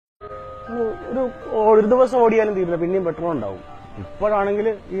ഒരു ദിവസം ഓടിയാലും തീരില്ല, പിന്നെയും പെട്രോൾ ഉണ്ടാവും. ഇപ്പോഴാണെങ്കിൽ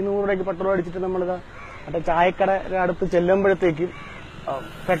ഈ 100 രൂപയ്ക്ക് പെട്രോൾ അടിച്ചിട്ട് നമ്മളിത് മറ്റേ ചായക്കട അടുത്ത് ചെല്ലുമ്പോഴത്തേക്കും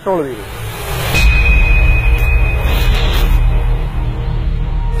പെട്രോൾ തീരും.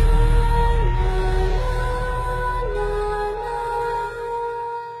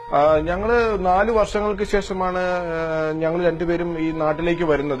 ഞങ്ങള് 4 വർഷങ്ങൾക്ക് ശേഷമാണ് ഞങ്ങൾ രണ്ടുപേരും ഈ നാട്ടിലേക്ക്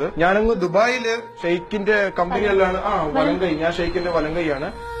വരുന്നത്. ഞാനങ്ങ് ദുബായില് ഷെയ്ഖിന്റെ കമ്പനികളിലാണ്. വലങ്കൈ, ഞാൻ ഷെയ്ഖിന്റെ വലങ്കൈയാണ്.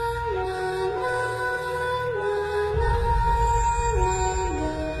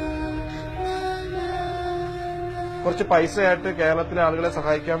 കുറച്ച് പൈസയായിട്ട് കേരളത്തിലെ ആളുകളെ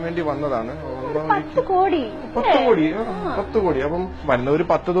സഹായിക്കാൻ വേണ്ടി വന്നതാണ്. 10 കോടി. അപ്പം വന്ന ഒരു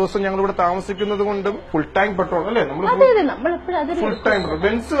 10 ദിവസം ഞങ്ങൾ ഇവിടെ താമസിക്കുന്നത് കൊണ്ടും ഫുൾ ടാങ്ക് പെട്രോൾ അല്ലേ, നമ്മൾ ഫുൾ ടാങ്ക്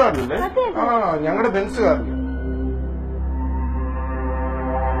ബെൻസ് കാറില്ലേ, ഞങ്ങളുടെ ബെൻസ് കാറിൽ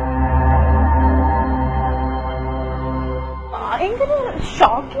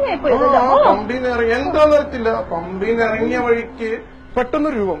പമ്പിന്ന് ഇറങ്ങി എന്താന്ന് അറിയത്തില്ല. പമ്പിന്ന് ഇറങ്ങിയ വഴിക്ക്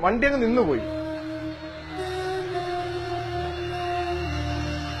പെട്ടെന്ന് രൂപം വണ്ടി അങ്ങ് നിന്നുപോയി.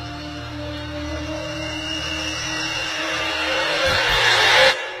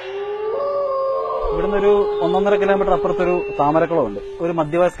 ഇവിടുന്ന് ഒരു 1.5 കിലോമീറ്റർ അപ്പുറത്തൊരു താമരക്കുളമുണ്ട്. ഒരു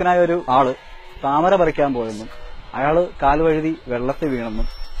മധ്യവയസ്കനായ ഒരു ആള് താമര പറിക്കാൻ പോയെന്നും അയാള് കാൽവഴുതി വെള്ളത്തിൽ വീണെന്നും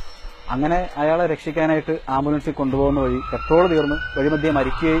അങ്ങനെ അയാളെ രക്ഷിക്കാനായിട്ട് ആംബുലൻസിൽ കൊണ്ടുപോകുന്ന വഴി പെട്രോൾ തീർന്ന് വഴിമധ്യേ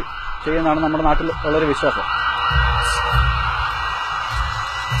മരിക്കുകയും ചെയ്യുന്നതാണ് നമ്മുടെ നാട്ടിൽ ഉള്ളൊരു വിശ്വാസം.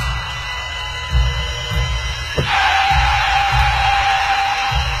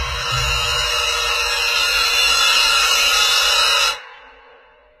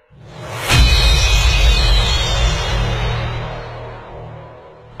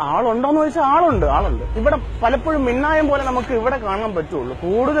 ആളുണ്ടോന്ന് ചോദിച്ചാൽ ആളുണ്ട്. ഇവിടെ പലപ്പോഴും മിന്നായം പോലെ നമുക്ക് ഇവിടെ കാണാൻ പറ്റുള്ളൂ.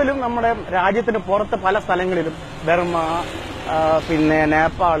 കൂടുതലും നമ്മുടെ രാജ്യത്തിന് പുറത്ത് പല സ്ഥലങ്ങളിലും ബർമ, പിന്നെ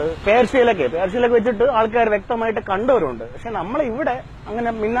നേപ്പാള്, പേർഷ്യയിലൊക്കെ വെച്ചിട്ട് ആൾക്കാർ വ്യക്തമായിട്ട് കണ്ടവരുണ്ട്. പക്ഷെ നമ്മളെ ഇവിടെ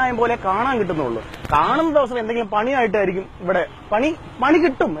അങ്ങനെ മിന്നായം പോലെ കാണാൻ കിട്ടുന്നുള്ളൂ. കാണുന്ന ദിവസം എന്തെങ്കിലും പണിയായിട്ടായിരിക്കും ഇവിടെ പണി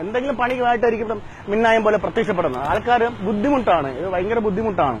കിട്ടും, എന്തെങ്കിലും പണിയായിട്ടായിരിക്കും ഇവിടെ മിന്നായം പോലെ പ്രത്യക്ഷപ്പെടുന്നത്. ആൾക്കാർ ബുദ്ധിമുട്ടാണ്, ഇത് ഭയങ്കര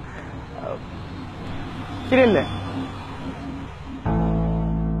ബുദ്ധിമുട്ടാണ്. ശരിയല്ലേ?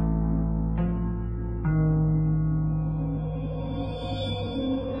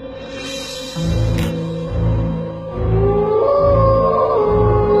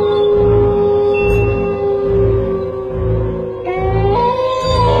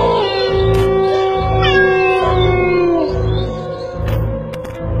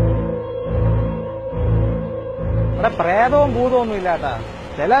 ഇവിടെ പ്രേതവും ഭൂതമൊന്നും ഇല്ലാട്ടാ.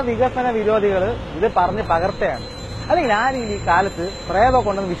 ചില വികസന വിരോധികൾ ഇത് പറഞ്ഞ് പകർത്തയാണ്. അല്ലെങ്കിൽ ആരും ഈ കാലത്ത് പ്രേതം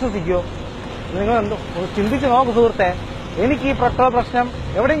കൊണ്ടെന്ന് വിശ്വസിക്കുമോ? നിങ്ങൾ എന്തോ ചിന്തിച്ച് നോക്ക് സുഹൃത്തെ. എനിക്ക് ഈ പെട്രോൾ പ്രശ്നം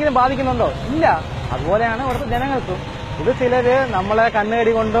എവിടെയെങ്കിലും ബാധിക്കുന്നുണ്ടോ? ഇല്ല. അതുപോലെയാണ് ഇവിടുത്തെ ജനങ്ങൾക്കും. ഇത് ചിലര് നമ്മളെ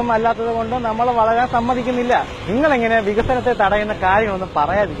കണ്ണേടി കൊണ്ടും അല്ലാത്തത് കൊണ്ടും നമ്മളെ വളരാൻ സമ്മതിക്കുന്നില്ല. നിങ്ങളെങ്ങനെ വികസനത്തെ തടയുന്ന കാര്യങ്ങളൊന്നും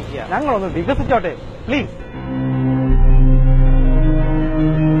പറയാതിരിക്കുക. ഞങ്ങളൊന്ന് വികസിച്ചോട്ടെ പ്ലീസ്.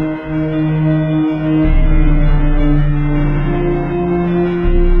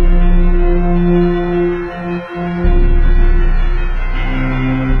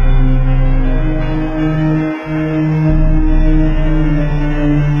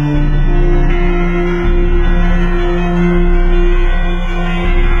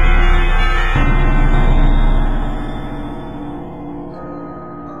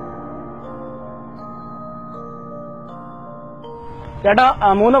 ചേട്ടാ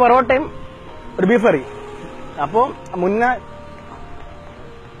 3 പൊറോട്ടയും ഒരു ബീഫ് കറി. അപ്പോ മുന്നേ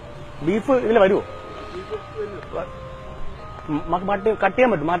ബീഫ് ഇതിൽ വരുമോ? കട്ട്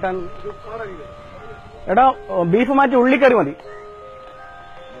ചെയ്യാൻ പറ്റും മാറ്റാൻ? എടാ ബീഫ് മാറ്റി ഉള്ളിക്കറി മതി.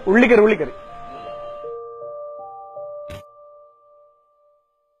 ഉള്ളിക്കറി